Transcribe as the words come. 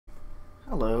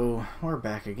Hello, we're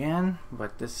back again,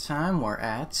 but this time we're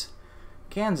at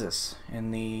Kansas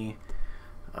in the,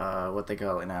 what they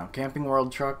call it now, Camping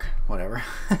World truck, whatever.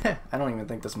 I don't even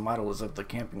think this model is of the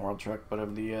Camping World truck, but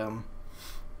of the,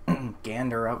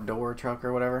 Gander Outdoor truck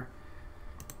or whatever.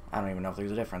 I don't even know if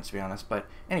there's a difference, to be honest, but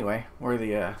anyway, we're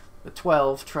the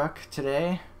 12 truck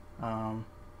today.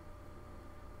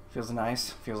 Feels nice,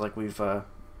 feels like we've,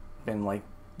 been like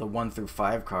the 1 through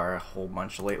 5 car a whole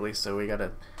bunch lately, so we got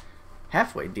a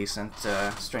halfway decent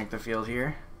strength of field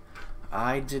here.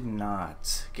 I did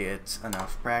not get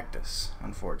enough practice,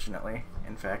 unfortunately.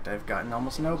 In fact, I've gotten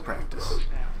almost no practice.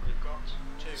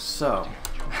 So,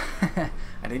 I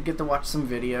did get to watch some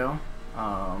video.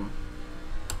 Got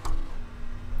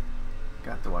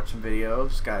to watch some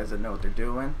videos, guys that know what they're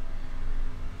doing.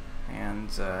 And,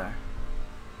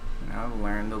 you know,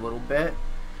 learned a little bit.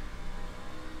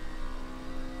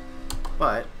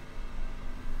 But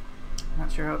not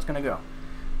sure how it's gonna go.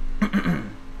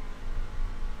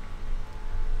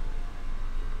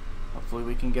 Hopefully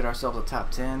we can get ourselves a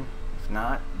top 10. If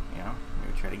not, you know,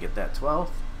 maybe try to get that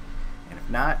 12th. And if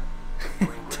not,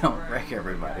 don't wreck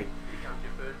everybody.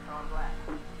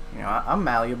 You know, I'm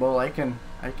malleable. I can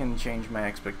change my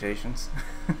expectations.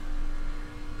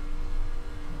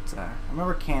 But, I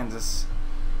remember Kansas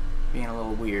being a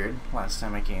little weird last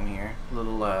time I came here. A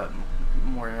little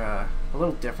a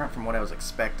little different from what I was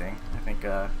expecting. I think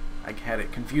I had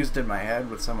it confused in my head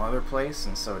with some other place,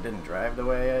 and so it didn't drive the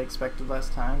way I expected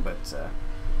last time, but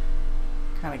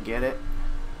kind of get it.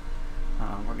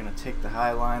 We're going to take the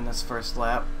high line this first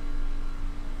lap,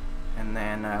 and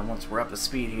then once we're up to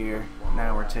speed here,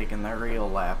 now we're taking the real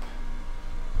lap,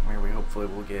 where we hopefully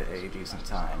will get a decent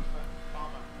time.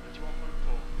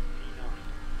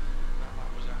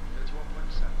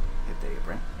 Hit the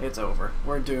apron. It's over.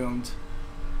 We're doomed.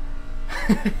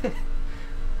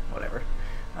 Whatever.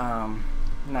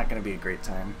 Not gonna be a great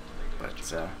time, but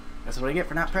that's what I get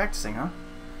for not practicing, huh?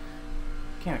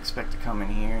 Can't expect to come in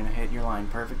here and hit your line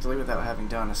perfectly without having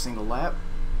done a single lap.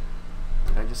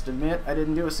 Did I just admit I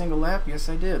didn't do a single lap? Yes,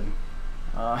 I did.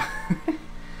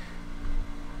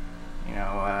 You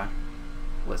know,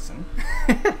 listen.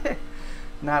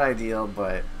 Not ideal,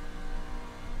 but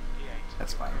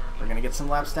that's fine. We're gonna get some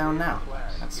laps down now.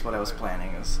 That's what I was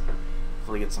planning, is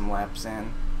hopefully get some laps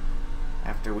in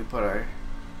after we put our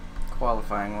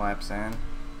qualifying laps in.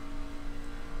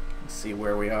 Let's see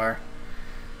where we are.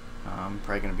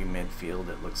 Probably gonna be midfield,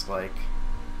 it looks like.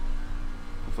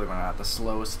 Hopefully we're not the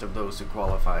slowest of those who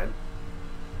qualified.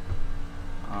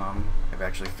 I've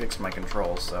actually fixed my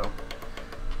controls, so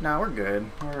no, we're good.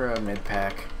 We're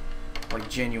mid-pack, like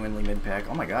genuinely mid-pack.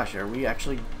 Oh my gosh, are we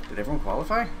actually? Did everyone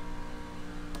qualify?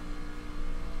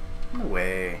 No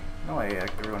way. No way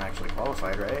everyone actually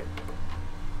qualified, right?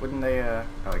 Wouldn't they, oh,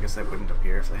 I guess they wouldn't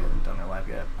appear if they hadn't done their lap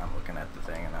yet. I'm looking at the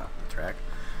thing and not the track.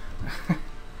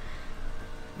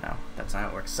 No, that's not how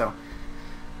it works. So,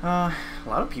 a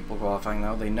lot of people qualifying,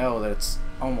 though. They know that it's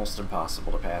almost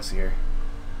impossible to pass here.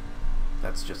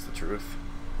 That's just the truth.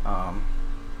 From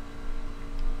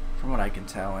what I can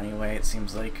tell, anyway, it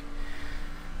seems like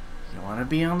you want to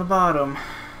be on the bottom.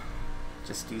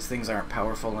 Just these things aren't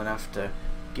powerful enough to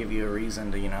give you a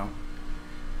reason to, you know,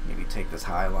 maybe take this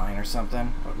high line or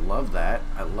something. I would love that.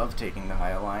 I love taking the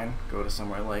high line. Go to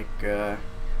somewhere like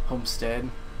Homestead.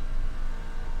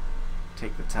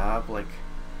 Take the top, like,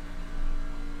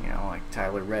 you know, like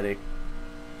Tyler Reddick,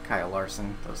 Kyle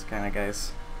Larson, those kind of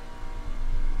guys.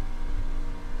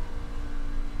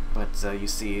 But you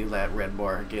see that red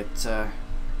bar get,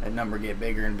 that number get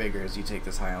bigger and bigger as you take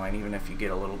this high line. Even if you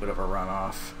get a little bit of a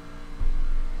runoff,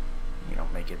 you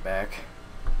don't make it back.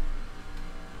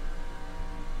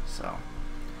 So,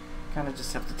 kind of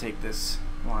just have to take this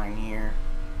line here.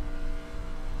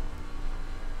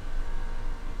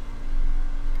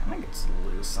 Kind of gets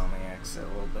loose on the exit a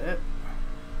little bit.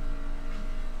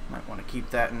 Might want to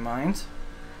keep that in mind.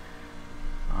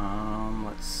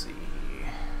 Let's see.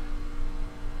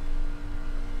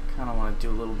 Kind of want to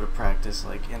do a little bit of practice,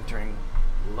 like entering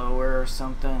lower or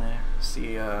something.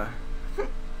 See,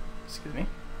 excuse me.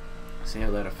 See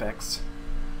how that affects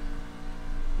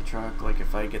the truck. Like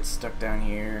if I get stuck down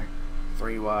here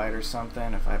 3 wide or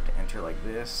something, if I have to enter like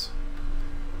this,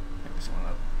 I just want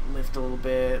to lift a little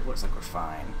bit. Looks like we're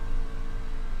fine.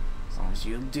 As long as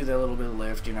you do that little bit of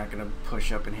lift, you're not going to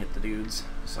push up and hit the dudes.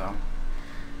 So,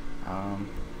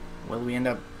 will we end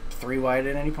up 3 wide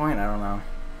at any point? I don't know.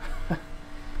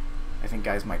 I think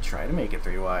guys might try to make it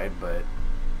 3 wide, but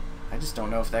I just don't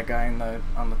know if that guy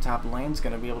on the top lane is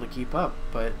going to be able to keep up.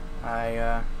 But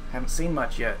I haven't seen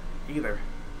much yet either,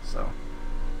 so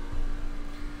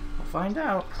we'll find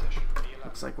out.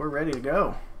 Looks like we're ready to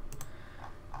go.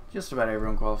 Just about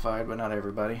everyone qualified, but not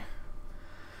everybody.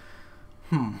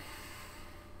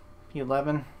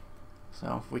 P11.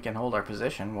 So if we can hold our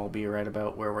position, we'll be right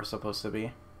about where we're supposed to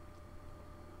be.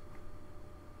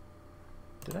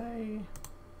 Did I?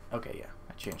 Okay, yeah.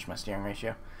 I changed my steering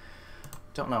ratio.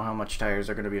 Don't know how much tires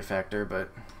are going to be a factor, but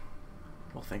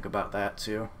we'll think about that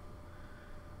too.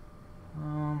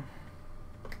 Don't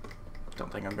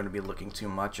think I'm going to be looking too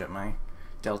much at my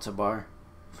delta bar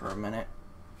for a minute,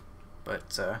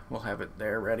 but we'll have it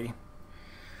there ready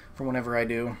for whenever I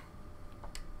do.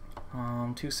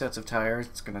 2 sets of tires.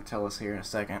 It's going to tell us here in a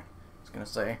second. It's going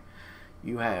to say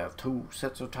you have 2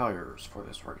 sets of tires for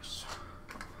this race,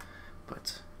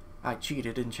 but I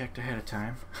cheated and checked ahead of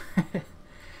time.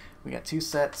 We got 2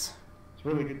 sets. It's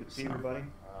really good to see everybody.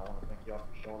 I want to thank you all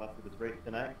for showing up to this race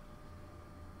tonight.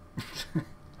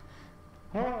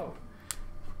 Oh!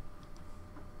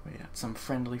 We got some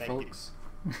friendly folks.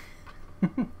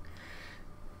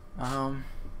 Yeah,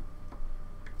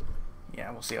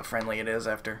 we'll see how friendly it is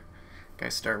after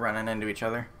guys start running into each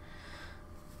other.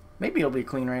 Maybe it'll be a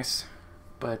clean race,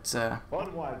 but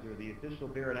Budweiser, the official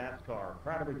beer in NASCAR,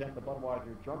 proud to present the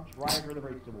Budweiser Drunk Driver of the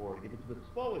Race Award. It is the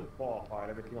slowest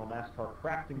qualified ever seen on NASCAR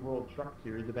Crafting World Truck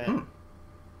Series event.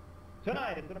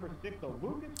 Tonight, it's the number 6, a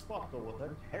Lucas Fussell with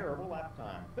a terrible lap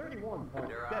time,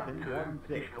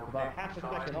 31.716, about half a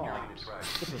second off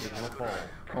the provisional pole.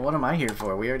 Well, what am I here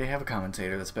for? We already have a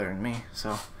commentator that's better than me,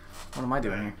 so what am I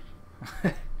doing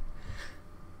here?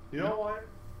 You know what?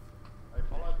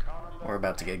 We're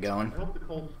about to get going.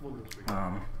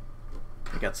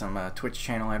 We got some Twitch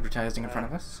channel advertising in front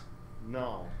of us.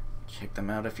 No. Check them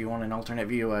out if you want an alternate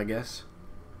view, I guess.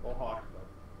 Oh, Hawk.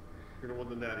 You're the one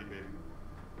the natty, baby.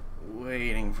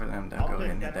 Waiting for them to go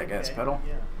ahead and hit that gas pedal.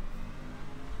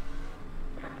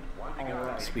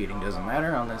 Speeding doesn't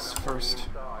matter on this first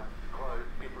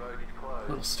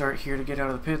little start here to get out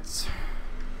of the pits.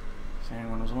 If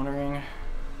anyone was wondering,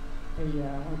 I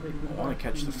want to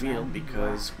catch the field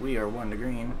because we are 1 to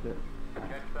green. I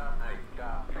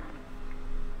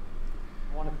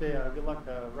want to say good luck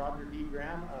to Roger D.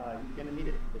 Graham. He's going to need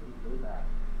it because he's really bad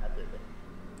at this thing.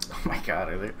 Oh my god,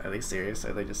 are they serious?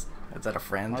 Are they just, is that a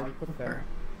friend? Or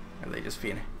are they just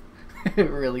being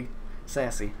really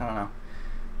sassy? I don't know.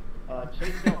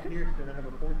 Chase Pearson at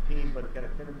number 14, but got a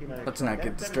 17 on. Let's not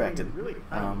get distracted. Really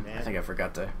tiny, I think I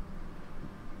forgot to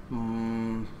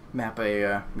map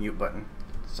a mute button.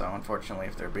 So unfortunately,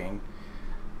 if they're being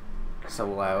so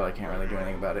loud, I can't really do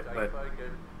anything about it. But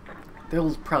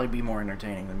they'll probably be more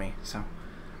entertaining than me. So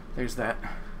there's that.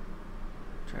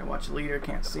 Try to watch the leader,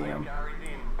 can't see him.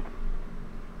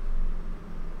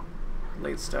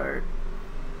 Late start.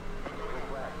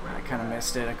 I kind of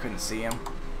missed it, I couldn't see him.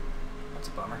 That's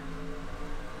a bummer.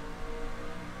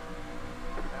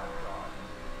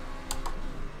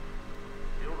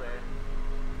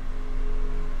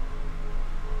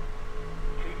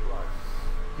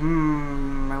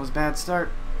 That was a bad start.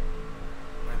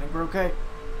 I think we're okay.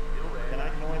 Can I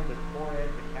join the Torres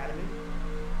Academy?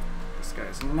 This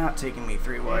guy's not taking me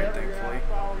 3 wide, thankfully.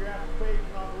 Follow your application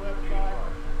on the website.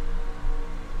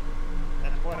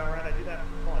 That's quite alright, I do that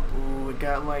for fun. Ooh, it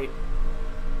got light.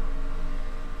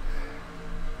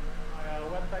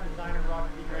 Website designer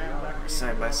Roger D. Graham.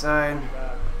 Side by side.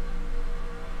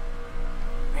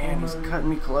 Man, he's cutting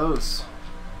me close.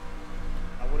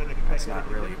 That's not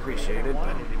really appreciated,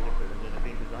 but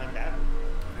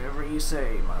whatever you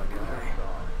say, my guy.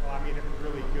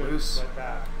 Loose.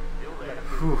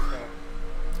 Whew.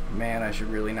 Man, I should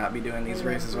really not be doing these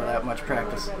races without much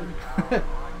practice.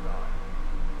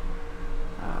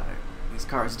 These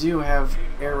cars do have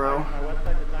aero,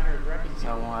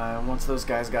 so once those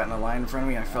guys got in a line in front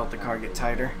of me, I felt the car get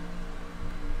tighter.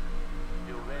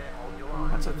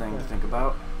 That's a thing to think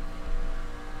about.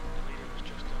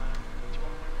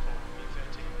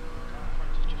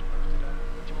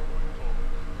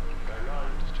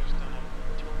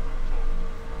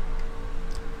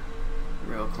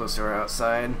 Real close to our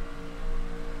outside.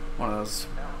 One of those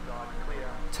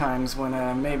times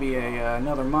when maybe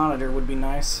another monitor would be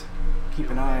nice. Keep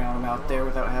an eye on him out there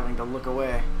without having to look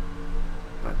away.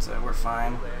 But we're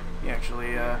fine. He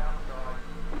actually,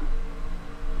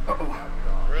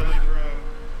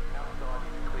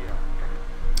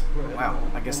 Wow,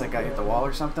 I guess that guy hit the wall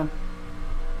or something.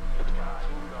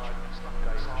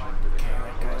 Okay,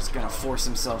 that guy's gonna force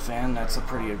himself in. That's a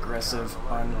pretty aggressive,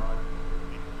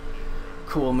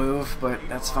 cool move, but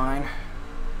that's fine.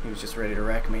 He was just ready to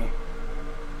wreck me.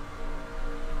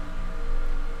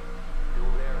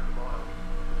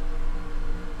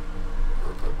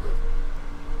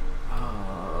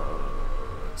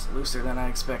 It's looser than I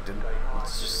expected.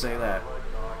 Let's just say that.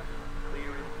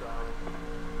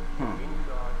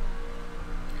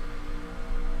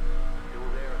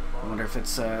 if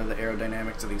it's the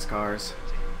aerodynamics of these cars.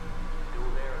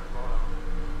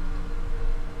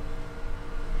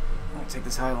 I'll take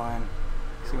this high line,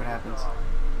 see what happens.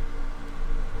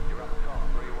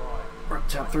 We're up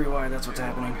top 3 wide, that's what's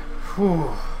happening.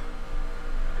 Whew.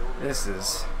 This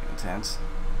is intense.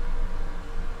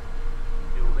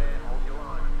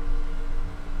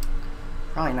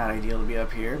 Probably not ideal to be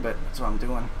up here, but that's what I'm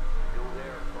doing.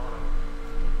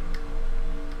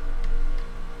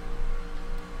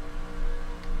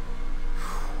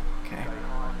 Okay.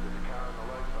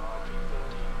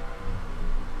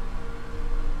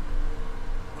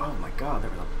 Oh my god, there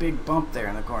was a big bump there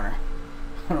in the corner.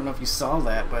 I don't know if you saw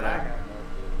that, but I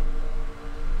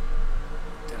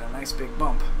did a nice big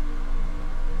bump.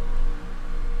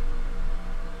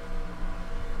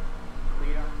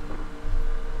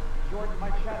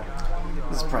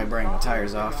 This is probably burning the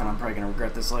tires off, and I'm probably going to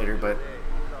regret this later, but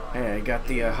hey, I got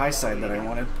the high side that I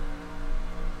wanted.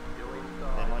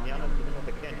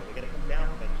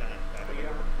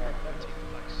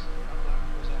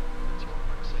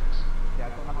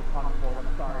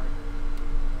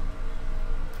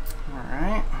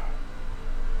 Alright.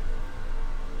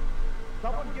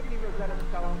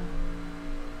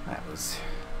 That was...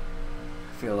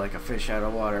 I feel like a fish out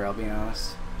of water, I'll be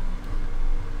honest.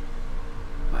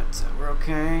 But we're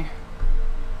okay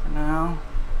for now.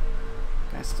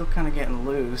 Guy's still kind of getting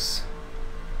loose.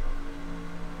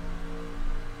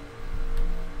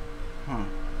 I'm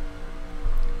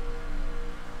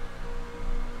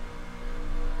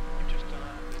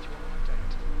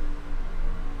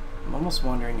almost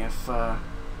wondering if the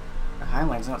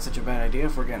Highline's not such a bad idea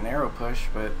if we're getting arrow push,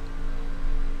 but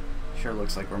sure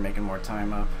looks like we're making more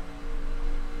time up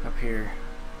here,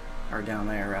 or down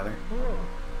there rather.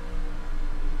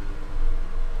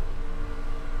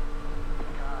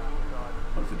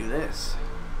 What if we do this?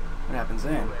 What happens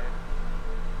then?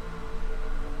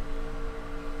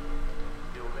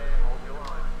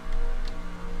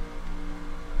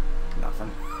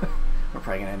 Nothing. We're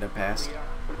probably gonna end up past.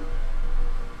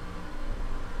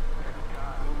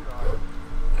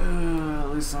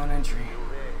 Loose on entry.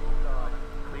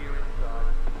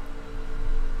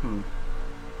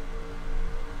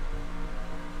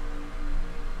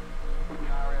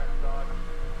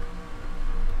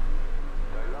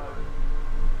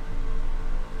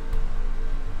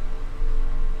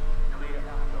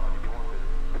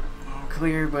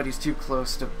 Clear, but he's too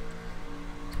close to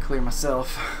clear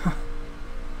myself. I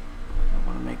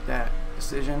want to make that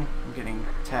decision. I'm getting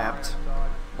tapped.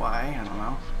 Why? I don't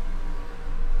know.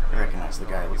 I recognize the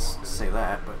guy, let's say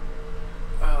that, but...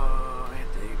 Oh, I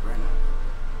hit the apron.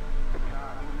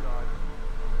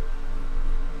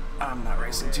 I'm not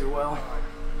racing too well.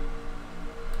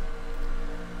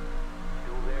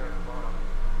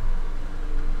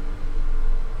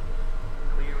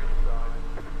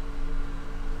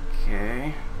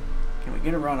 Okay. Can we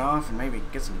get a run off and maybe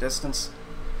get some distance?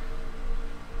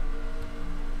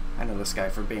 I know this guy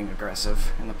for being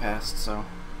aggressive in the past, so...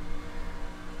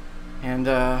 And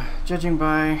judging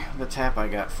by the tap I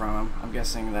got from him, I'm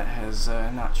guessing that has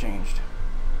not changed.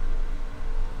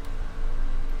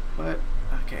 But,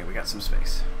 okay, we got some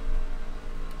space.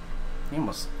 He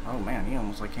almost, oh man, he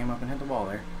almost like came up and hit the wall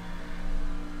there.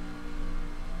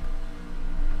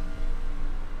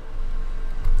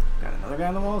 Got another guy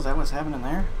on the wall? Is that what's happening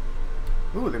there?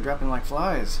 Ooh, they're dropping like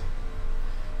flies.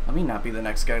 Let me not be the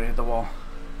next guy to hit the wall.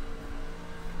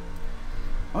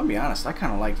 I'm gonna be honest, I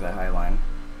kind of liked that high line.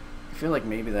 I feel like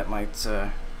maybe that might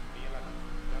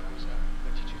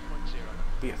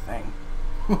be a thing.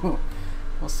 We'll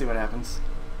see what happens.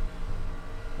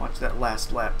 Watch that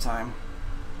last lap time.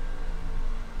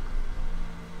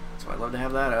 So I'd love to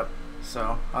have that up.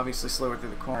 So obviously slower through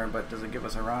the corner, but does it give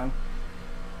us a run?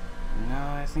 No,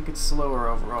 I think it's slower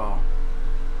overall.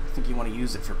 I think you want to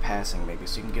use it for passing maybe,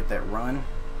 so you can get that run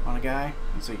on a guy,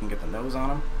 and so you can get the nose on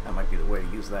him. That might be the way to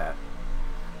use that.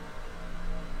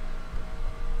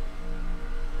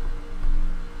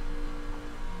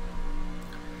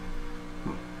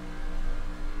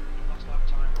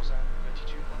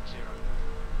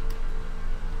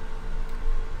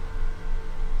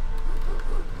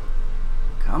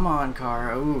 Come on,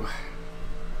 car. Ooh.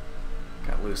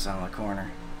 Got loose on the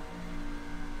corner.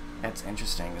 That's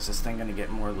interesting. Is this thing going to get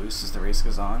more loose as the race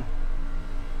goes on?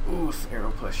 Oof,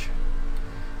 arrow push.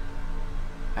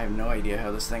 I have no idea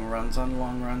how this thing runs on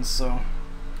long runs, so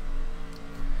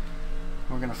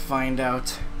we're going to find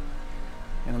out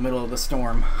in the middle of the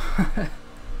storm.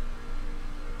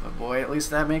 But boy, at least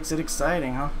that makes it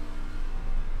exciting, huh?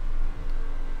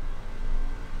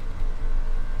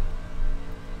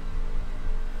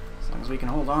 As long as we can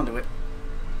hold on to it.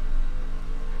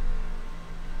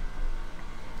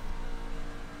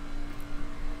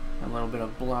 bit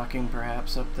of blocking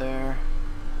perhaps up there.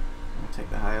 I'm gonna take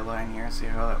the high line here and see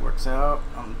how that works out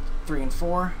on 3 and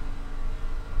 4.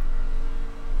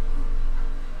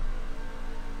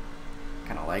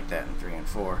 Kind of like that in 3 and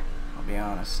 4, I'll be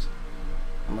honest.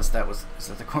 Unless that was, is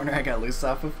that the corner I got loose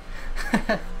off of?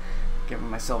 Giving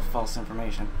myself false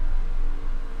information.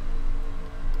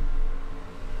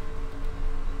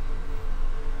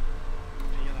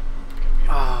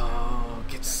 Oh,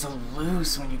 it gets so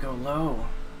loose when you go low.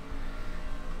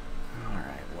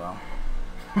 Alright, well.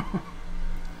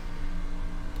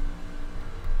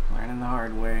 Learning the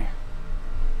hard way.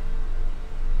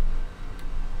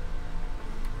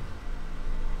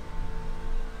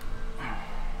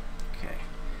 Okay.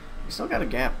 We still got a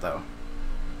gap though.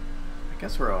 I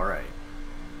guess we're alright.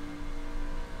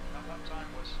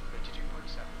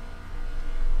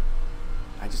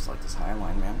 I just like this high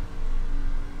line, man.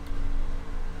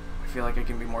 I feel like I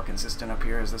can be more consistent up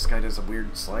here as this guy does a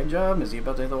weird slide job. Is he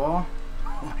about to hit the wall?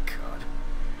 Oh my god.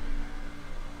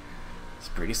 It's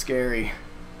pretty scary.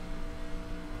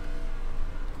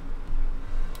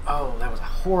 Oh, that was a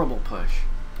horrible push.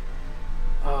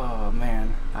 Oh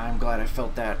man, I'm glad I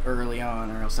felt that early on,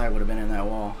 or else I would have been in that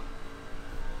wall.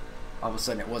 All of a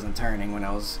sudden it wasn't turning when I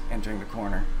was entering the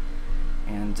corner.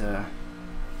 And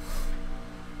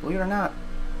believe it or not,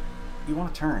 you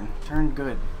want to turn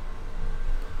good.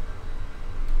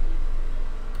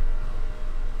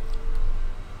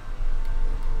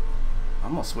 I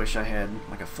almost wish I had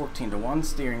like a 14-to-1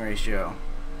 steering ratio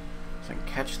so I can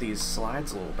catch these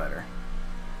slides a little better.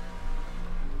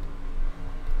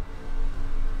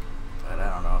 But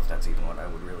I don't know if that's even what I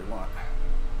would really want.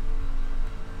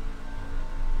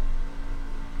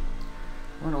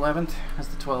 We're in 11th as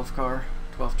the 12th car,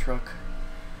 12th truck.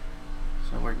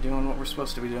 So we're doing what we're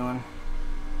supposed to be doing.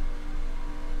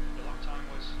 The lap time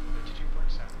was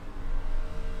 32.7.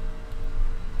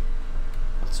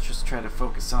 Let's just try to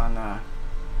focus on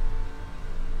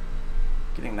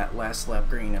getting that last lap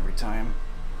green every time.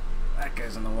 That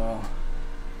guy's on the wall.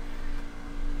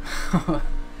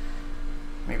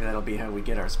 Maybe that'll be how we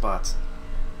get our spots.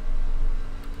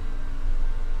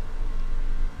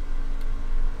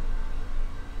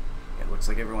 It looks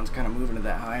like everyone's kind of moving to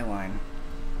that high line.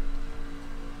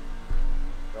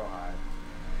 Go high.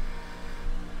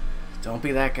 Don't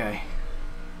be that guy.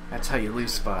 That's how you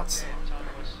lose spots.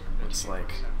 Looks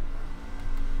like.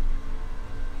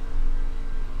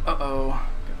 Uh-oh. Got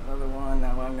another one.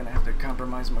 Now I'm going to have to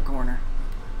compromise my corner.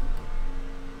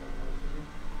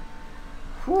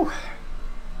 Whew.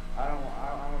 I don't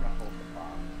want to hold the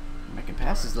bomb. I'm making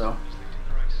passes, though.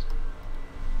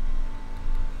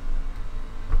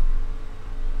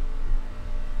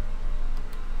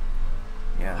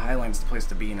 Yeah, Highline's the place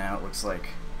to be now, it looks like.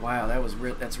 Wow,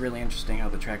 that's really interesting how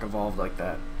the track evolved like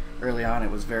that. Early on,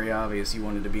 it was very obvious you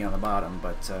wanted to be on the bottom,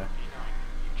 but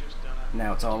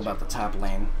now it's all about the top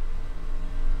lane.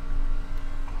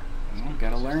 You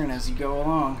gotta learn as you go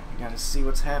along. You gotta see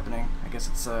what's happening. I guess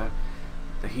it's the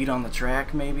heat on the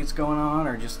track maybe it's going on,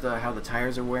 or just how the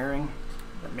tires are wearing.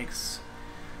 That makes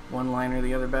one line or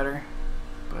the other better.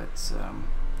 But let's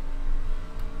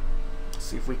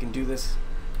see if we can do this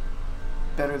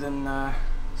better than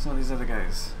some of these other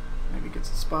guys. Maybe get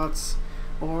some spots,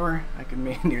 or I can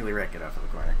nearly wreck it off of the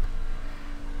corner.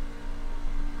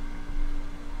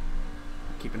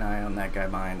 Keep an eye on that guy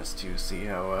behind us too, see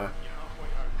how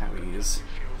he is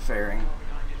faring.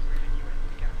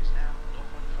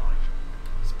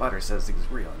 Spotter says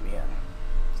he's reeling me in.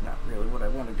 It's not really what I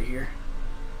wanted to hear.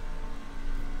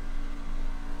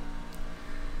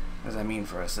 What does that mean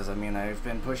for us? Does that mean I've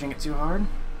been pushing it too hard?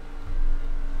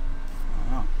 I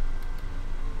don't know.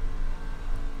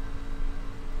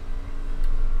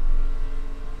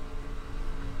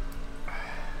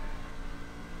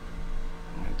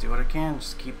 I'm gonna do what I can,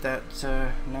 just keep that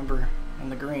number in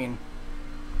the green.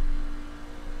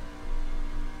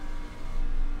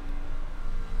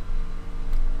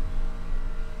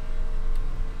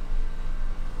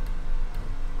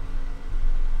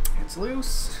 It's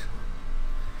loose.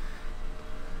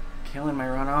 Killing my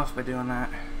runoff by doing that.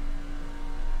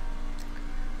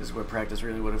 This is where practice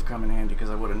really would have come in handy, because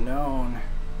I would have known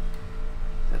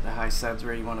that the high side's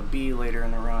where you want to be later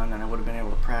in the run, and I would have been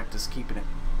able to practice keeping it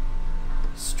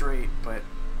straight, but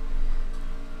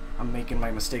I'm making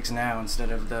my mistakes now instead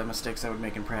of the mistakes I would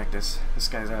make in practice. This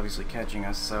guy's obviously catching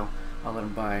us, so I'll let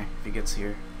him by if he gets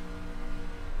here.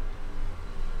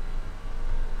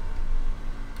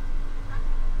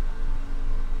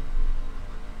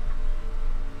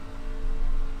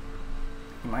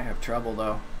 He might have trouble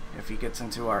though if he gets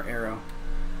into our arrow.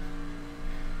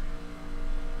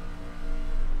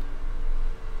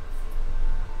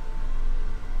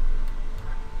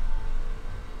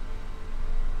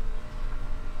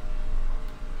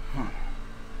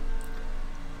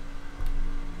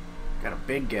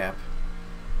 big gap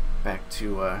back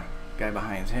to guy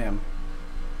behind him.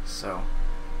 So,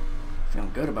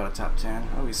 feeling good about a top 10.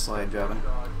 Oh, he's slide jobbing,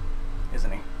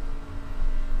 isn't he?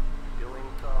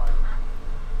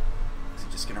 Is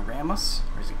he just gonna ram us,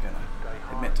 or is he gonna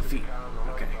admit defeat?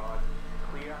 Okay.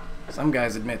 Some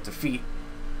guys admit defeat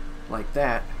like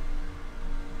that.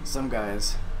 Some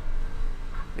guys,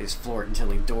 they just floor it until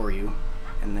they door you,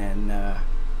 and then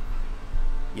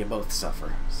you both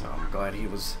suffer. So I'm glad he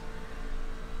was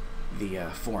the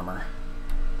former.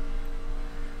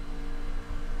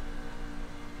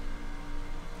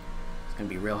 It's gonna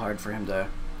be real hard for him to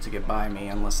get by me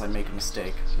unless I make a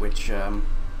mistake, which you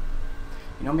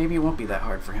know, maybe it won't be that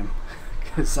hard for him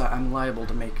because I'm liable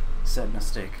to make said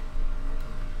mistake.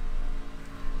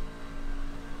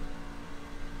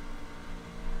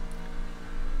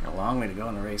 Got a long way to go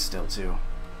in the race still too.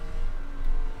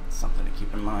 It's something to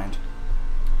keep in mind.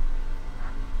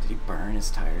 Did he burn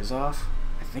his tires off?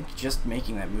 I think just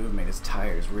making that move made his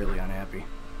tires really unhappy.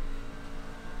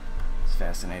 It's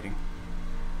fascinating.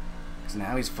 Because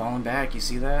now he's falling back, you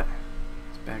see that?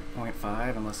 It's back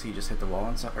 0.5 unless he just hit the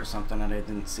wall or something and I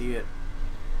didn't see it.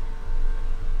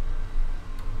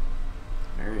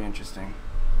 Very interesting.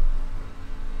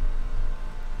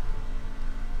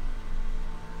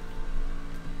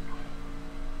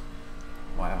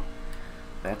 Wow.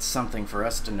 That's something for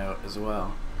us to note as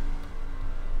well.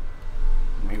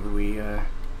 Maybe we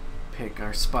pick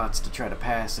our spots to try to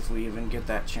pass if we even get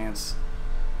that chance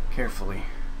carefully.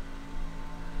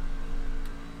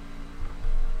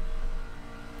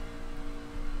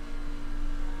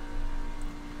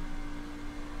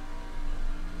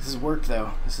 This is work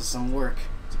though. This is some work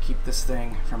to keep this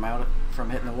thing from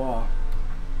hitting the wall.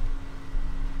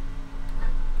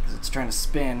 Because it's trying to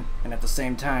spin, and at the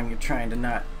same time you're trying to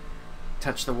not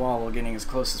touch the wall while getting as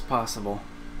close as possible.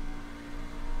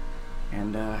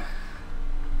 And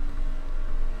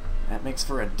that makes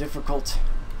for a difficult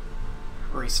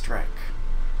racetrack.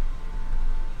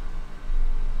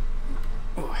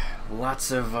 Ooh,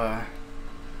 lots of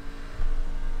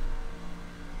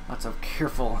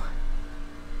careful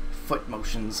foot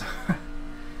motions.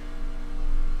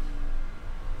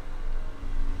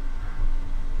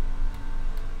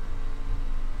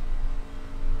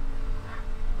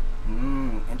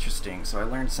 Interesting. So I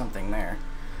learned something there.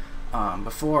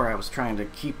 Before I was trying to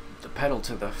keep the pedal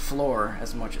to the floor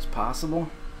as much as possible,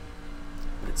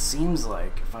 but it seems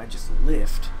like if I just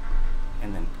lift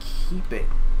and then keep it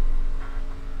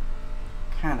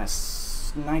kind of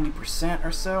 90%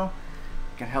 or so,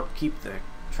 it can help keep the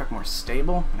truck more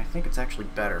stable, and I think it's actually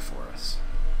better for us.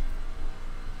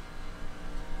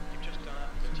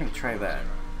 I'm going to try that.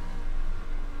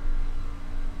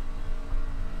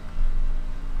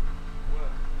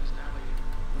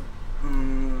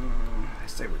 I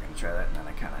say we're going to try that, and then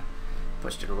I kind of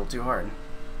pushed it a little too hard.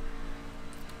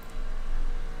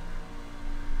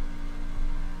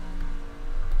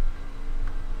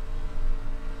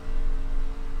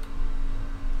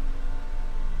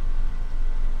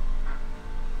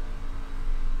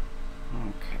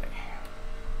 Okay.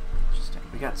 Interesting.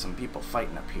 We got some people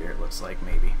fighting up here, it looks like,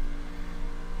 maybe.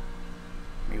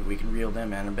 Maybe we can reel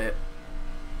them in a bit.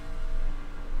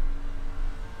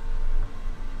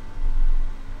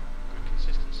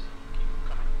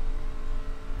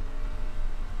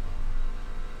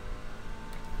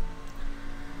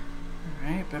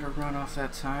 Better run off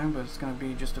that time, but it's going to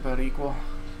be just about equal.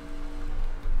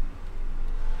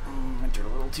 Entered a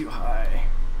little too high.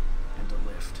 Had to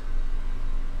lift.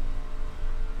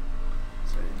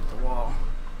 So I hit the wall.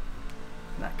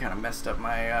 And that kind of messed up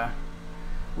my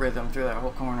rhythm through that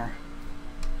whole corner.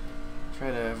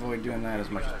 Try to avoid doing that as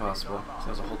much as possible. So that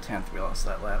was a whole 10th we lost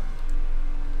that lap.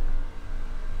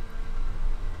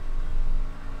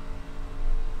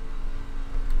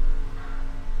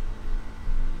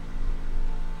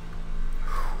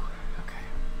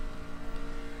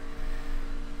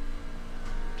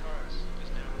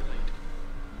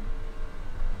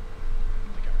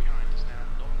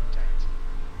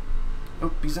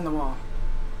 Oh, he's in the wall.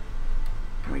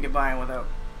 Can we get by him without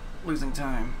losing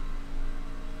time?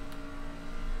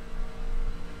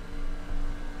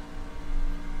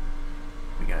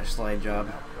 We got a slide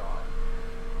job.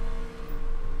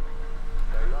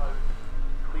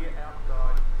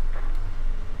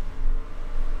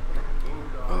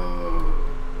 Oh.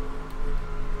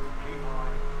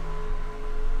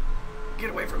 Get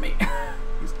away from me.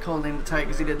 He's calling in the tight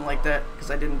because he didn't like that,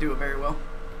 because I didn't do it very well.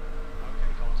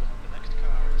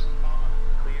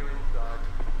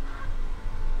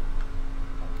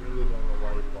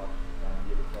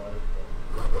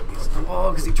 He's the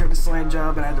wall because he tried to slide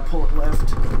job and I had to pull it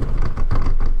left.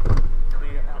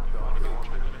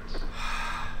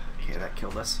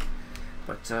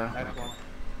 but Next one.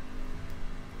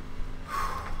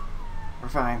 we're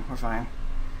fine. We're fine.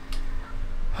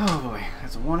 Oh boy,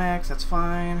 that's a 1X. That's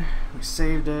fine. We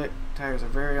saved it. Tires are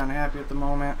very unhappy at the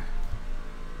moment,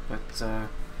 but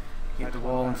hit the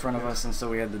wall in front of us, and so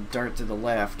we had to dart to the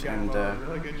left. Yeah, And well,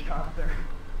 really good job there.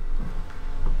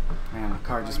 man, the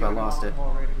car just about lost it.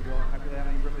 Oh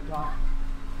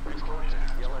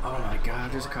my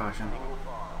God, there's a caution.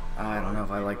 I don't know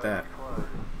if I like that.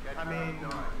 I mean,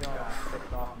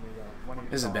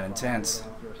 This has been intense.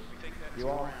 This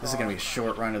is going to be a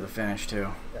short run to the finish, too.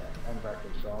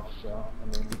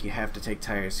 I think you have to take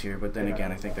tires here, but then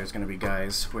again, I think there's going to be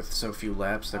guys with so few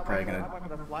laps, they're probably going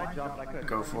to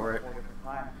go for it.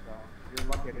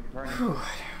 Whew.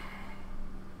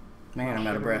 Man, I'm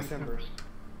out of breath.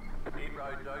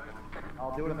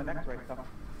 I'll do it in the next race, though.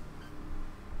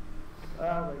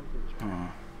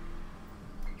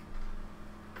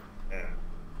 Yeah.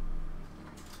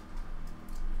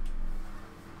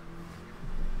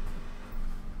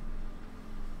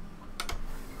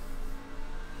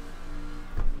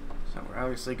 So we're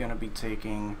obviously going to be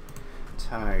taking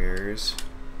tires.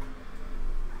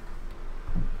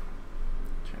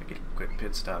 Try to get a quick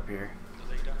pit stop here.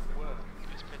 The leader, work,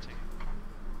 it's pitting.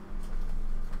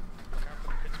 Look out for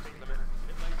the pit speed limit.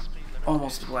 Pit lane speed limit.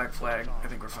 Almost a black flag. I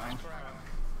think we're fine.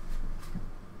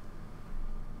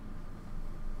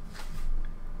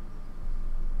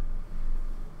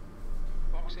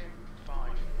 Box in 5,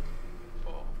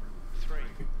 4, 3,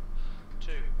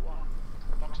 2, 1.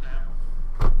 Box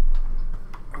now.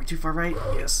 Are we too far right?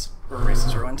 Yes. Our race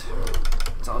is ruined.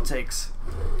 That's all it takes.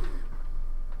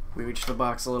 We reached the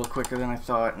box a little quicker than I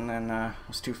thought, and then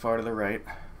was too far to the right.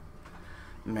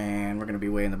 Man, we're going to be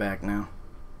way in the back now.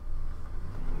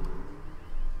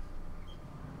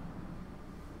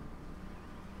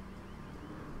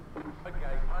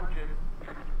 Okay, punch it.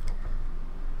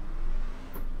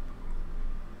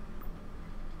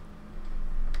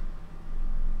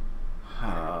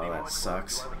 Oh, that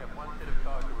sucks.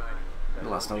 I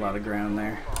lost a lot of ground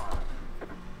there.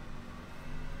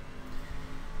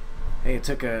 Hey, it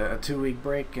took a 2-week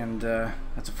break, and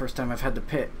that's the first time I've had to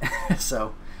pit,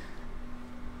 so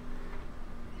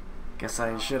guess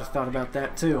I should have thought about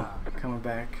that too, coming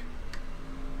back.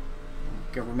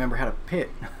 Gotta remember how to pit.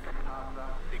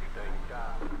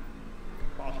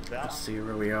 Let's see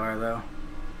where we are, though.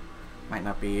 Might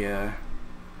not be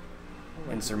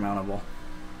insurmountable.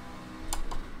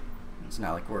 It's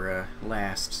not like we're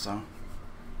last, so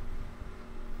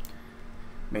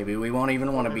maybe we won't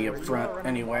even want to be up front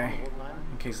anyway,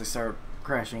 in case they start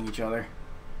crashing each other.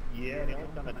 Yeah, the only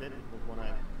time I did was when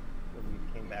we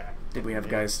came back. Did we have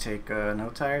guys take no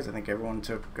tires? I think everyone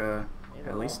took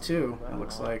at least 2, it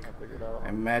looks like. I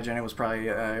imagine it was probably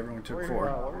everyone took 4.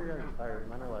 What were your guys' tires?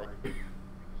 Mine are like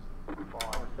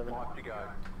 5 to go.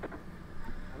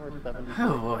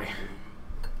 Oh boy.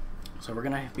 So we're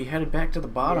gonna be headed back to the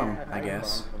bottom, I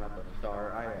guess.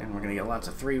 And we're gonna get lots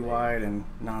of 3 wide and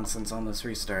nonsense on this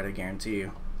restart, I guarantee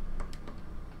you.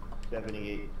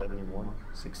 78, 71.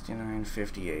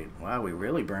 69.58. Wow, we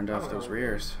really burned off those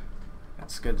rears.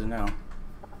 That's good to know.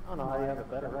 I don't know how you have a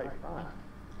better right front,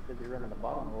 because you're running the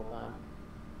bottom the whole time.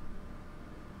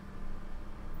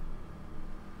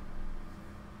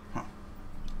 Huh.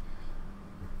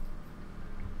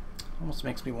 Almost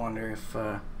makes me wonder if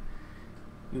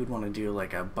you would want to do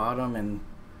like a bottom and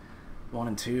 1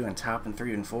 and 2 and top and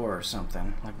 3 and 4 or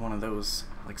something, like one of those,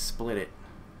 like split it.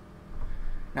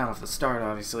 Not off the start,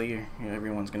 obviously. You know,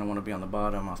 everyone's gonna want to be on the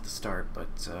bottom off the start,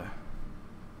 but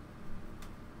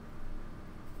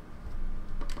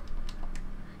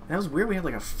that was weird. We had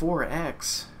like a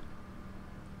 4X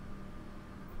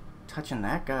touching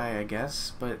that guy, I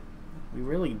guess, but we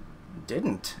really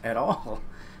didn't at all.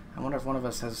 I wonder if one of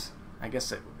us has. I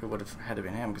guess it would have had to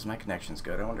been him because my connection's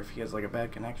good. I wonder if he has like a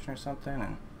bad connection or something,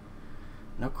 and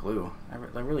no clue.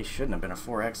 That really shouldn't have been a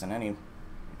 4X in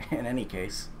any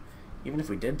case. Even if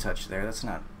we did touch there, that's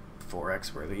not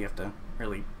 4X worthy. You have to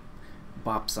really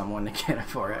bop someone to get a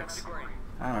 4X.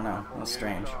 I don't know. That's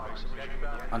strange.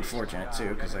 Unfortunate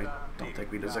too, because I don't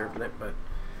think we deserved it, but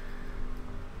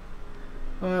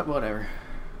whatever.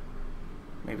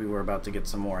 Maybe we're about to get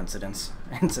some more incident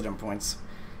points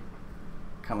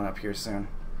coming up here soon.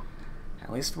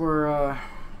 At least we're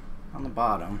on the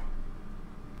bottom.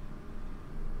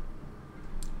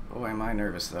 Boy, am I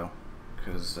nervous though,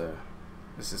 because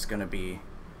this is gonna be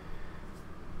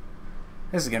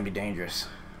dangerous.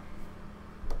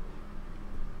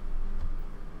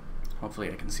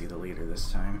 Hopefully I can see the leader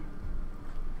this time.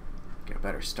 Get a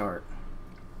better start.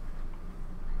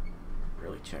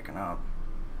 Really checking up.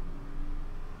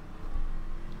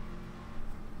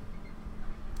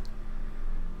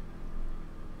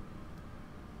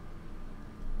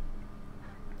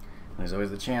 There's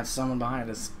always the chance someone behind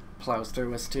us plows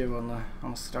through us too on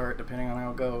the start, depending on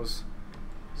how it goes.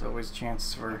 There's always a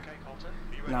chance for Okay, Colton,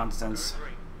 are you ready? nonsense.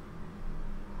 3.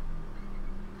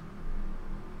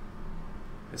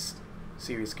 This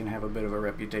series can have a bit of a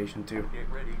reputation too. Get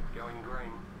ready, going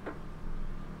green.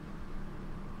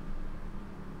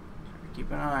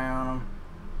 Keep an eye on them.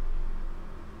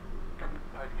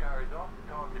 Those car is off,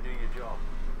 time to do your job.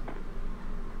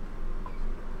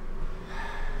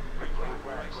 Green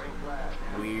flag.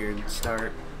 Weird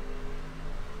start.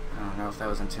 I don't know if that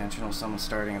was intentional, someone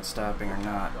starting and stopping or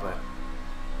not, but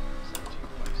 17th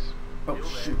place. oh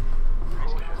shoot.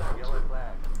 Caution, yellow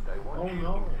flag. They want Oh, you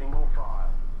no. in single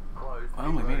file. Close.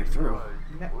 Well, we made it through.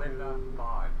 Left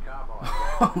 5, carbine.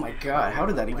 Oh my god, how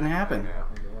did that even happen?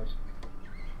 Definitely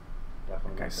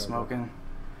That guy's was. smoking.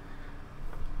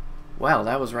 Well,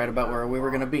 that was right about where we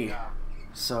were going to be.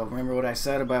 So remember what I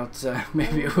said about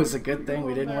maybe it was a good thing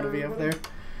we didn't want to be up there?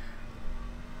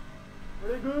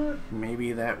 Pretty good.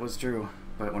 Maybe that was true.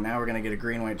 But now we're going to get a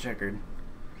green-white checkered.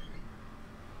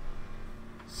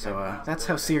 So that's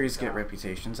how series get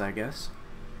reputations, I guess.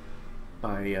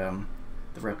 By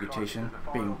the reputation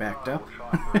being backed up.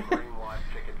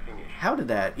 How did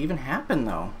that even happen,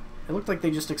 though? It looked like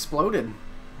they just exploded.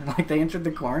 Like they entered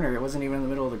the corner. It wasn't even in the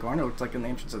middle of the corner. It looked like in the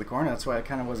entrance of the corner. That's why I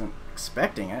kind of wasn't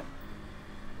expecting it.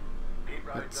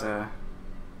 But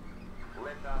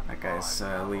that guy's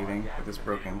leaving with his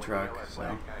broken truck.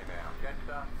 So,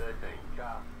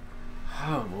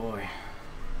 oh boy,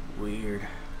 weird.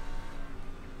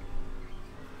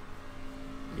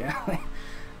 Yeah,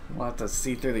 we'll have to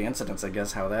see through the incidents, I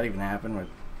guess, how that even happened. It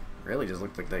really just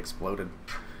looked like they exploded.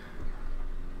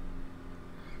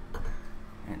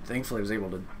 And thankfully I was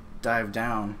able to dive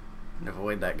down and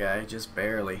avoid that guy, just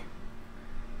barely.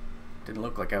 Didn't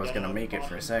look like I was going to make it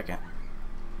for a second.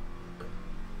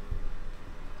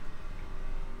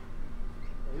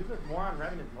 He's a moron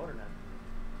revving his motor now.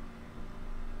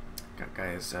 Got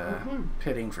guys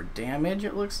pitting for damage,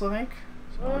 it looks like.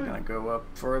 So we're going to go up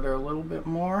further a little bit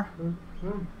more.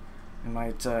 We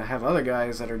might have other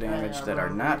guys that are damaged that are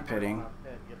not pitting.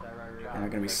 And they're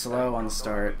going to be slow on the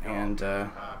start, and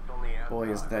boy,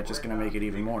 is that just going to make it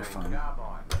even more fun.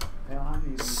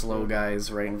 Slow guys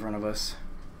right in front of us.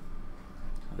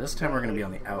 This time we're going to be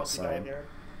on the outside.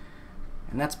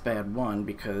 And that's bad, one,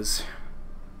 because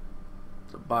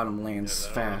the bottom lands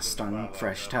fast on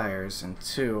fresh tires, and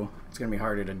two, it's going to be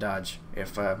harder to dodge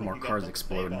if more cars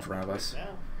explode in front of us.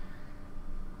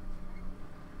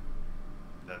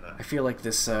 I feel like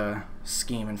this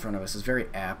scheme in front of us is very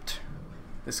apt.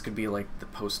 This could be like the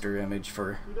poster image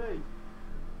for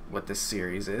what this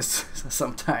series is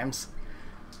sometimes.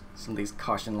 Some of these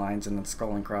caution lines and then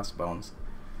skull and crossbones.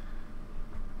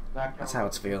 That's how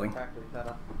it's feeling.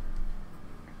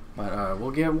 But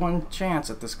we'll get one chance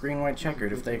at this green-white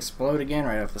checkered. If they explode again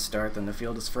right off the start, then the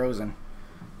field is frozen.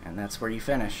 And that's where you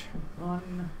finish.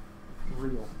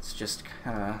 Unreal. It's just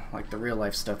like the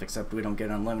real-life stuff, except we don't get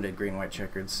unlimited green-white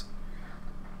checkers.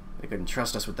 They couldn't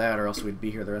trust us with that, or else we'd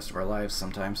be here the rest of our lives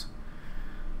sometimes.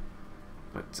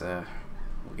 But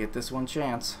we'll get this one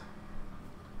chance.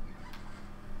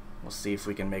 We'll see if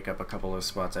we can make up a couple of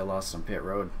spots I lost on pit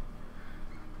road.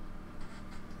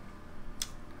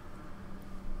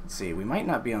 Let's see, we might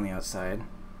not be on the outside,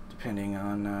 depending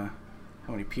on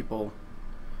how many people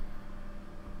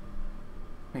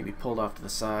maybe pulled off to the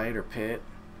side or pit.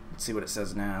 Let's see what it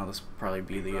says now. This will probably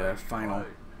be the final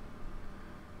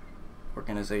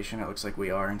organization. It looks like we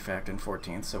are, in fact, in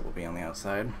 14th, so we'll be on the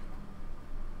outside.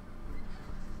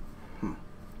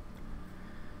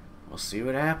 We'll see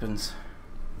what happens.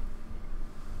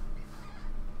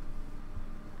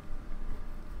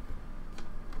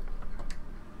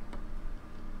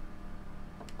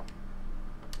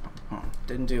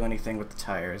 Didn't do anything with the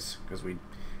tires because we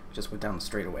just went down the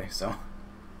straightaway, so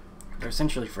they're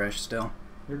essentially fresh still.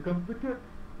 Here comes the kick.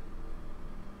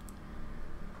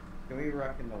 Can we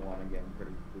wreck into one again?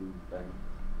 Pretty smooth thing.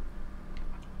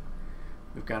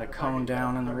 We've got a cone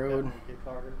down in the road.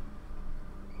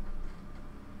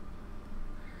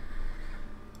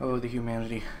 Oh, the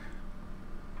humanity.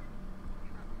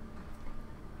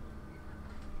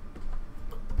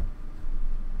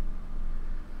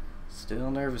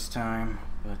 Still nervous time,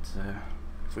 but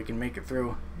if we can make it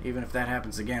through, even if that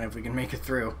happens again, if we can make it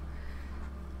through,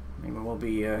 maybe we'll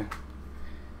be near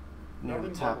the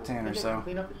top 10 or so.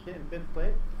 Clean up the shit in 5th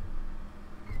place.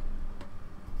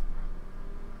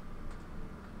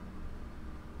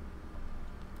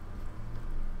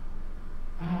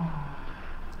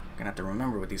 Gonna have to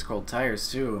remember with these cold tires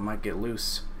too, it might get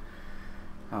loose.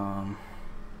 Kind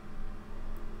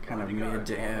of mid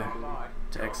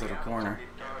to exit a corner.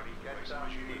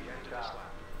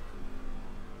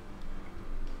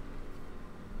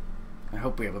 I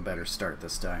hope we have a better start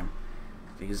this time.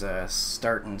 These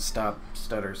start and stop,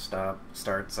 stutter stop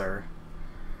starts are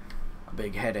a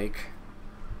big headache.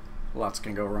 Lots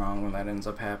can go wrong when that ends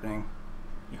up happening.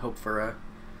 You hope for a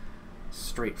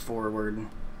straightforward,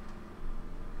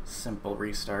 simple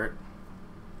restart.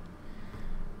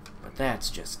 But that's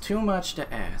just too much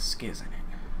to ask, isn't it?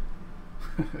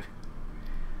 Oh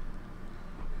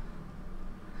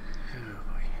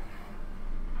boy.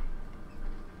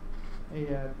 Hey,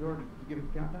 Jordan, can you give us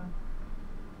a countdown?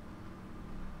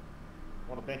 I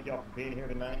want to thank you all for being here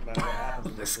tonight. No matter what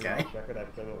happens, This with guy. Record, I've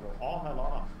said we'll all have a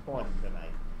lot of fun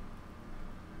tonight.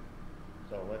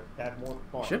 So let's have more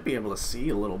fun. Should be able to see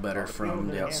a little better from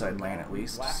the outside lane at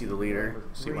least. See the leader,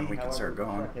 see when we can start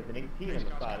going. Has an 18 on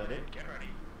the side of it. Get ready.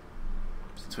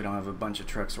 Since we don't have a bunch of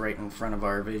trucks right in front of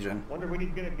our vision. Wonder when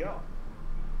he's gonna go.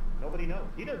 Nobody knows.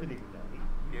 He doesn't even know.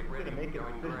 He's Get ready, gonna make it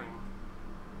going green.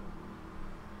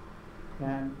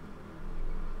 10,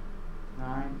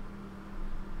 9,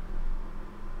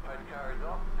 Pace car is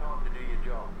off, time to do your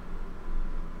job.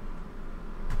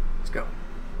 Let's go.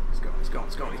 Let's go, let's go,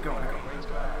 let's go, let's go, let's Green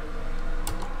flag.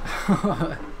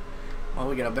 go. Well,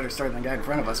 we got a better start than the guy in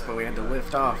front of us, but we had to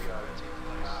lift off. Still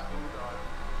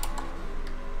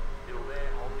there,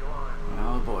 hold your line.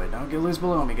 Oh boy, don't get loose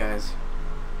below me, guys.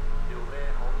 Still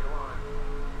there, hold your line.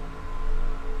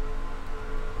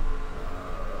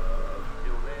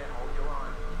 Still there, hold your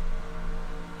line.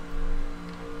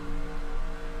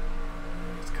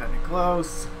 It's cutting it close.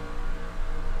 Still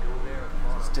there at the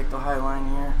Let's bottom. take the high line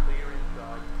here. Clear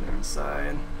inside. Clear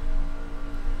inside.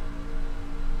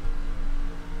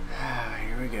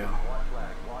 Here we go. White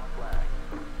flag, white flag.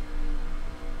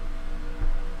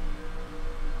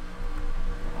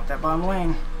 Want that bottom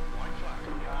lane. White flag.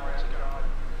 Car Let's go. outside.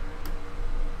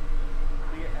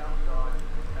 Clear outside,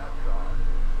 outside.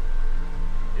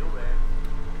 Still there.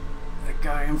 That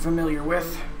guy I'm familiar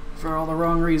with for all the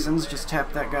wrong reasons. Just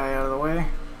tap that guy out of the way.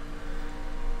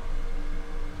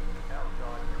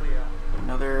 Outside, clear.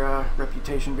 Another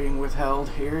reputation being withheld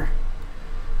here.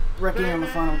 Wrecking on the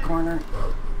final corner.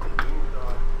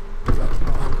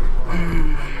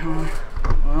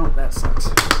 Well, that sucks.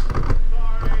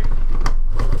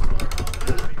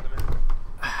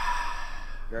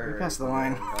 Very, We passed the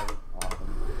line. Awesome.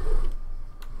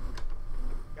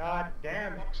 God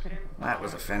damn. That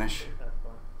was a finish.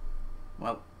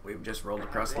 Well, we've just rolled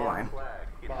across the line. Flag,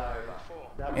 it's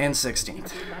over. And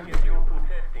 16th. Get your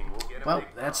contesting, we'll get a Well, big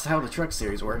that's how the truck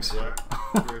series works.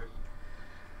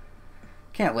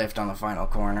 Can't lift on the final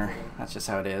corner. That's just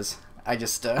how it is. I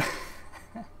just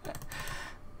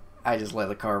I just let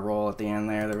the car roll at the end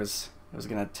there. It was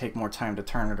gonna take more time to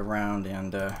turn it around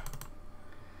and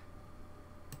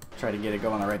try to get it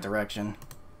going the right direction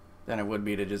than it would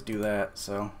be to just do that.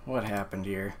 So what happened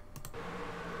here?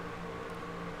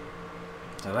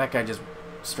 So that guy just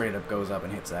straight up goes up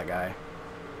and hits that guy.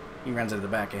 He runs into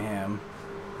the back of him.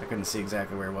 I couldn't see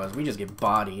exactly where it was. We just get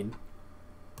bodied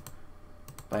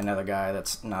by another guy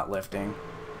that's not lifting.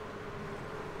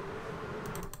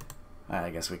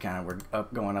 I guess we kind of were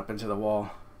going up into the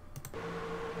wall.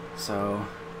 So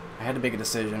I had to make a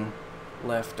decision,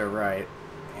 left or right,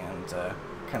 and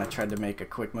kind of tried to make a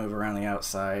quick move around the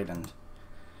outside, and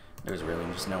there was really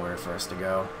just nowhere for us to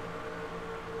go.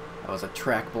 That was a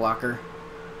track blocker.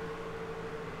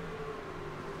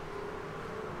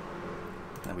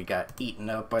 And we got eaten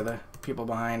up by the people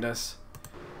behind us,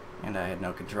 and I had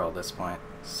no control at this point,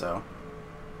 so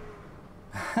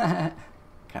kind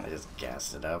of just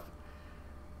gassed it up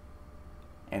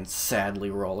and sadly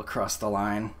roll across the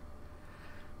line.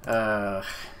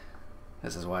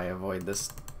 This is why I avoid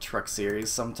this truck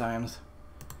series sometimes,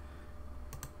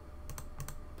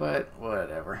 but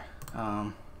whatever.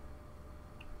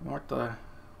 Let's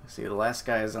see, the last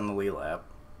guy is on the lead lap,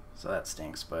 so that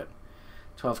stinks, but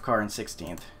 12th car and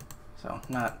 16th, so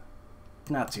not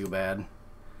too bad.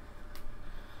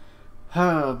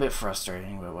 A bit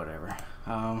frustrating, but whatever.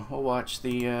 We'll watch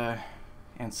the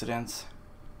incidents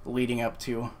leading up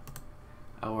to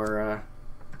our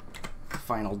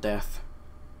final death.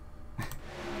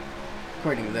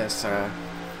 According to this, oh,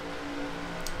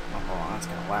 hold on, that's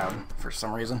kind of loud for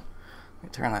some reason. Let me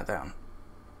turn that down.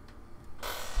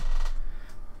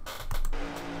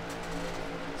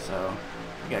 So,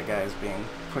 we got guys being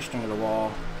pushed into the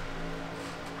wall.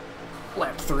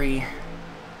 Lap 3.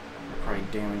 Probably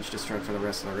damaged his truck for the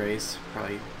rest of the race.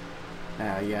 Probably,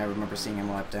 yeah, I remember seeing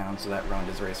him lap down, so that ruined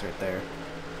his race right there.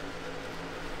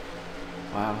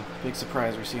 Wow, big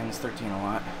surprise, we're seeing this 13 a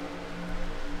lot.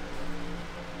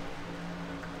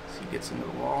 So he gets into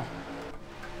the wall.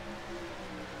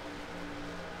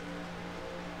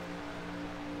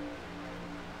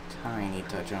 tiny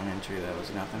touch on entry. That was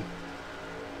nothing.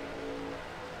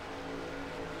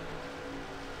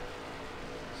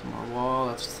 Some more wall.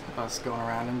 That's us going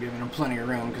around and giving them plenty of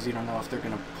room because you don't know if they're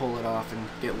going to pull it off and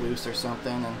get loose or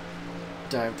something and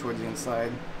dive towards the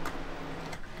inside.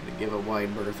 Gotta give a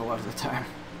wide berth a lot of the time.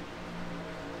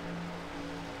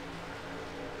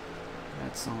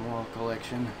 That's some wall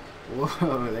collection.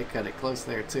 Whoa, they cut it close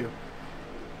there too.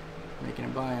 Making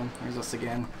it by him. There's us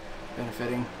again,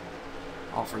 benefiting.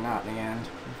 All for naught in the end,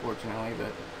 unfortunately,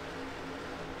 but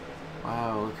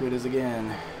wow, look who it is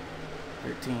again.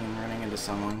 13 running into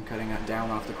someone, cutting it down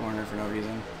off the corner for no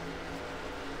reason.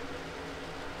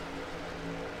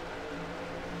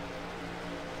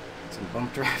 Some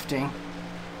bump drafting.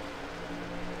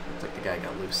 Looks like the guy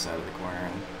got loose out of the corner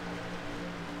and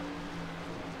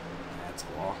that's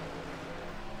a wall.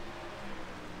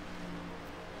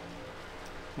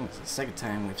 I think it's the second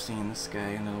time we've seen this guy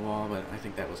into the wall, but I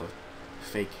think that was a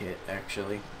fake hit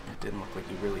actually. It didn't look like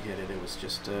he really hit it, it was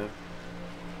just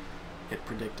it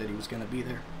predicted he was going to be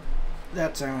there.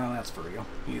 That time, well, that's for real.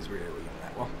 He's really in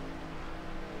that wall.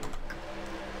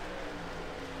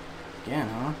 Again,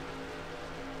 huh?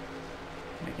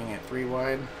 Making it 3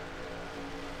 wide.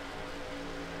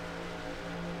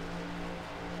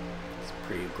 It's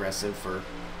pretty aggressive for,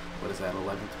 what is that,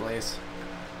 11th place?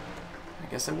 I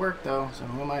guess it worked though, so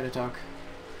who am I to talk?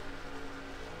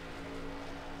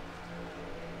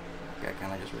 That guy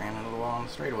kind of just ran into the wall on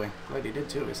the straightaway. Glad he did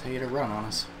too, because he had a run on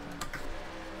us.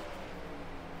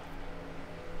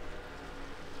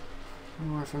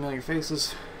 More familiar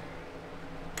faces.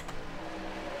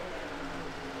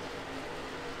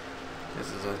 This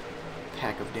is a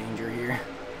pack of danger here.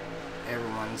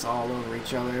 Everyone's all over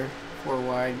each other. 4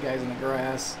 wide, guys in the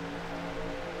grass.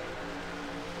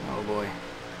 Oh boy.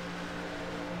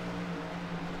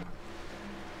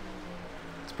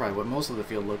 It's probably what most of the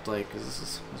field looked like, because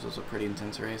this was a pretty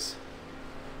intense race.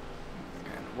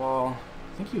 Guy on the wall.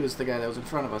 I think he was the guy that was in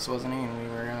front of us, wasn't he? And we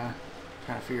were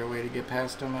trying to figure a way to get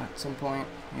past him at some point.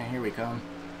 Yeah, here we come.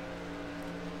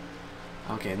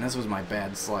 Okay, and this was my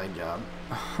bad slide job.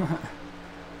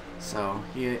 So,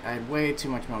 I had way too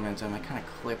much momentum. I kind of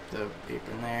clipped the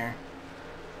apron there.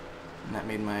 And that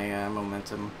made my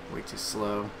momentum way too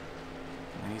slow.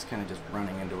 And he's kind of just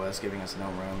running into us, giving us no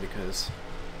room because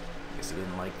I guess he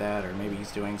didn't like that. Or maybe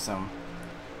he's doing some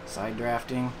side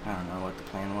drafting. I don't know what the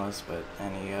plan was, but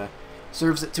and he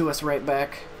serves it to us right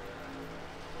back.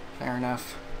 Fair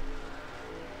enough.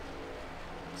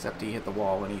 Except he hit the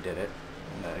wall when he did it,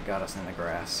 and got us in the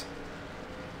grass.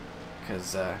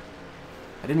 Because I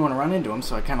didn't want to run into him,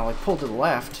 so I kind of like pulled to the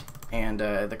left, and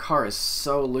the car is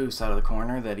so loose out of the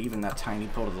corner that even that tiny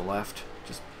pull to the left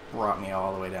just brought me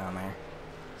all the way down there.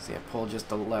 See, I pulled just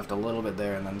to the left a little bit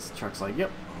there, and then the truck's like, yep,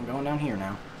 I'm going down here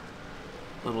now.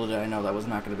 Little did I know that was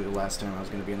not going to be the last time I was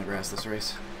going to be in the grass this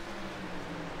race.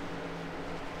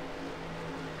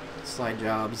 Slide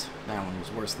jobs, that one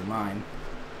was worse than mine.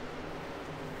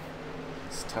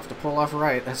 It's tough to pull off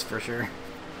right, that's for sure.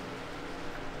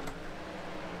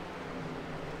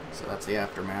 So that's the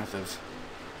aftermath of...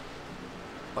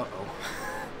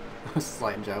 Uh-oh.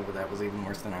 Slide job with that was even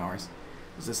worse than ours.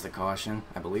 Was this the caution?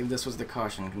 I believe this was the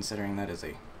caution, considering that is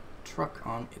a truck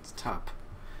on its top.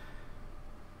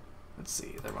 Let's see,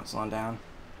 is everyone slowing down?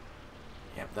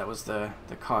 Yep, that was the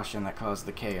caution that caused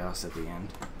the chaos at the end.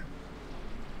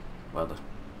 Well, the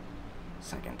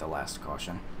second to last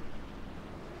caution.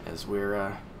 As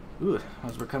we're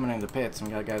coming into the pits and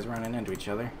we got guys running into each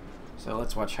other. So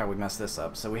let's watch how we mess this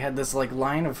up. So we had this like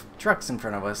line of trucks in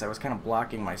front of us that was kind of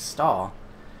blocking my stall.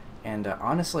 And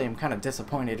honestly, I'm kind of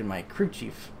disappointed in my crew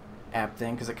chief app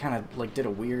thing because it kind of like did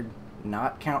a weird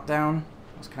not countdown.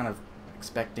 I was kind of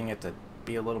expecting it to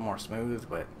be a little more smooth,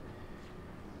 but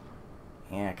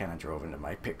yeah, I kind of drove into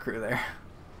my pit crew there.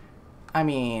 I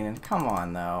mean, come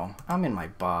on though. I'm in my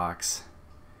box.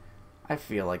 I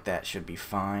feel like that should be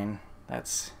fine.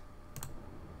 That's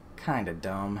kind of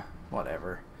dumb.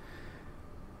 Whatever.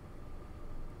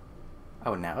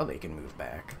 Oh, now they can move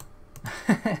back.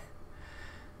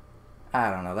 I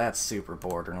don't know. That's super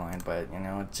borderline, but you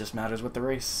know, it just matters what the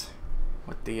race,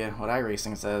 what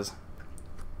iRacing says.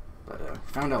 But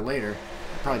found out later,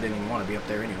 I probably didn't even want to be up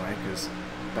there anyway, because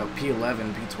about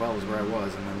P11, P12 is where I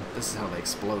was, and then this is how they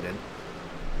exploded.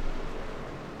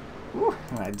 Woo,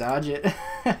 and I dodge it.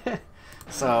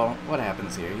 So, what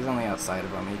happens here? He's on the outside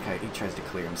of him. He tries to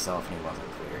clear himself, and he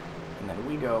wasn't clear. And then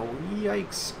we go,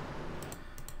 yikes,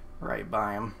 right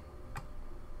by him.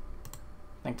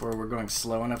 I think we're going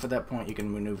slow enough at that point, you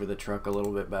can maneuver the truck a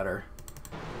little bit better.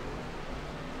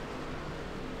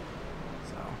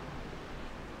 So,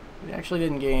 we actually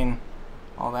didn't gain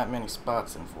all that many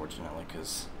spots, unfortunately,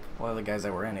 because a lot of the guys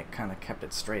that were in it kind of kept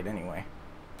it straight anyway.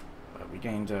 But we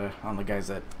gained on the guys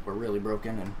that were really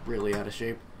broken and really out of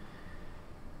shape.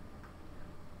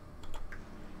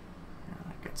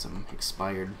 Got some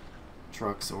expired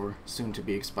trucks, or soon to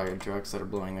be expired trucks, that are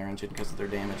blowing their engine because of their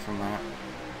damage from that.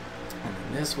 And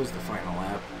then this was the final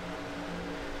lap.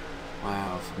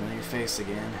 Wow, familiar face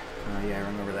again. Yeah, I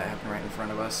remember that happened right in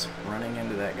front of us, running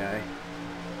into that guy.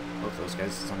 Both those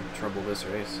guys had some trouble this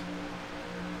race.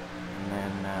 And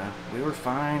then we were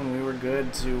fine, we were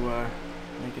good to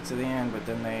make it to the end, but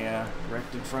then they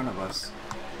wrecked in front of us.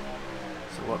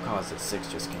 So what caused it?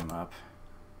 6 just came up.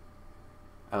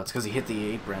 Oh, it's because he hit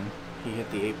the apron. He hit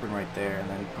the apron right there, and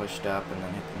then pushed up, and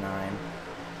then hit the 9.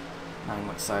 9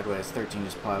 went sideways. 13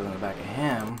 just plowed in the back of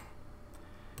him.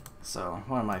 So,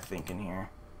 what am I thinking here?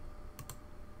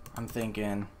 I'm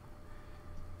thinking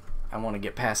I want to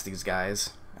get past these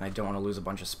guys, and I don't want to lose a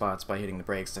bunch of spots by hitting the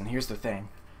brakes. And here's the thing.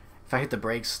 If I hit the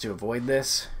brakes to avoid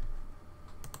this,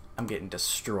 I'm getting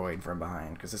destroyed from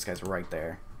behind, because this guy's right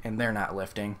there. And they're not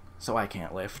lifting, so I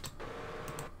can't lift.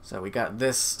 So we got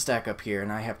this stack up here,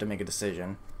 and I have to make a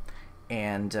decision.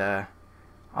 And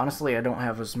honestly, I don't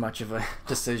have as much of a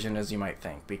decision as you might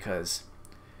think, because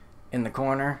in the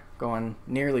corner, going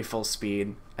nearly full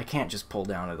speed, I can't just pull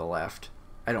down to the left.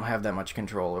 I don't have that much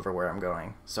control over where I'm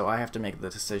going. So I have to make the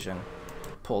decision,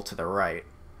 pull to the right.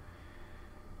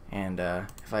 And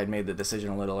if I had made the decision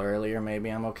a little earlier, maybe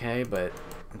I'm okay, but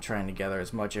I'm trying to gather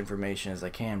as much information as I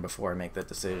can before I make that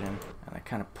decision. And I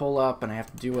kind of pull up, and I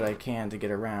have to do what I can to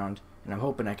get around, and I'm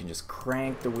hoping I can just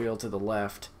crank the wheel to the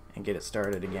left and get it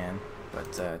started again,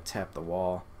 but tap the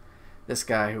wall. This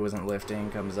guy who wasn't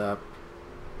lifting comes up,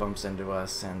 bumps into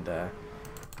us, and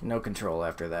no control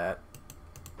after that.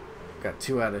 Got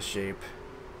 2 out of shape.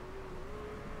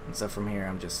 And so from here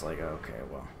I'm just like, okay,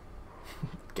 well,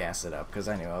 gas it up, because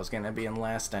I knew I was going to be in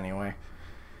last anyway.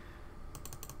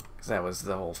 Because that was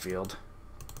the whole field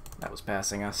that was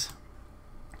passing us.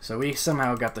 So we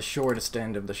somehow got the shortest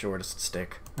end of the shortest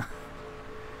stick.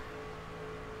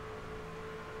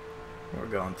 We're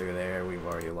going through there. We've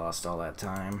already lost all that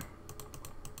time.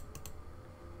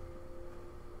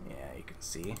 Yeah, you can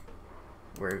see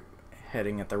we're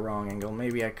heading at the wrong angle.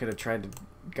 Maybe I could have tried to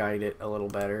guide it a little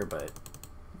better, but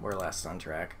we're last on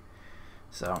track.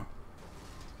 So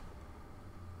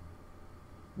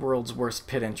world's worst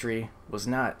pit entry was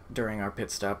not during our pit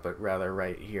stop, but rather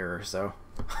right here or so.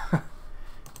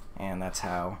 And that's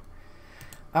how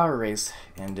our race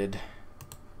ended.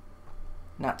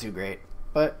 Not too great,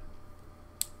 but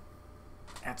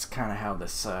that's kind of how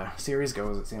this series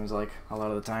goes, it seems like, a lot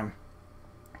of the time.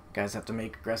 Guys have to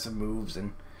make aggressive moves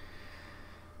and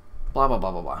blah blah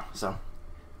blah blah blah. So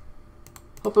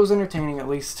hope it was entertaining at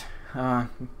least.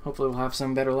 Hopefully we'll have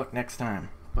some better luck next time,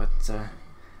 but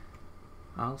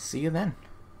I'll see you then.